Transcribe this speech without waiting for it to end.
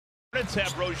Hornets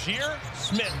have Rozier,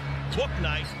 Smith,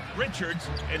 Bouknight, Richards,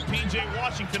 and P.J.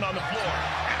 Washington on the floor.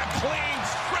 And a clean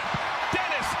strip.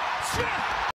 Dennis Smith.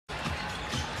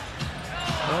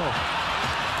 Oh,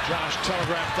 Josh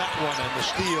telegraphed that one, and the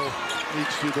steal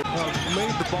leads to the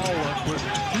laid the ball up, but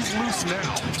he's loose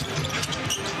now.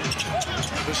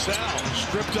 Vassell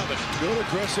stripped of it. Good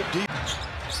aggressive deep.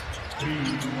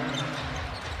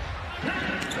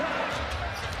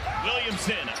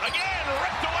 Williamson again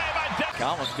ripped away by Dennis.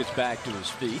 Collins gets back to his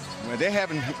feet. Well, they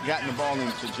haven't gotten the ball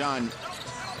into John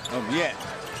yet.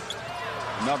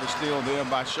 Another steal there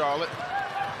by Charlotte.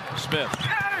 Smith.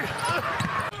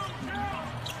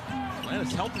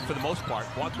 Atlanta's healthy for the most part.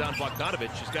 Bogdan Bogdanovic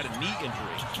has got a knee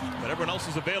injury, but everyone else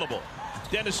is available.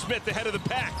 Dennis Smith ahead of the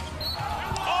pack.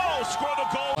 Oh, scored a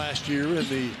goal. Last year in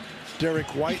the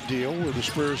Derek White deal, where the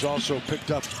Spurs also picked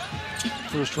up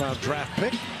first-round draft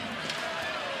pick.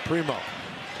 Primo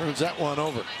turns that one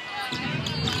over.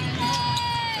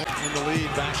 In the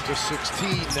lead, back to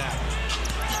 16 now.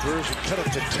 Spurs have cut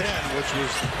it to 10, which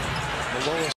was the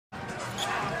lowest.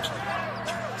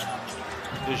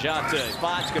 DeJounte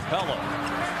finds Capella.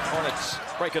 Hornets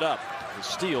break it up. The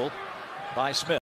steal by Smith.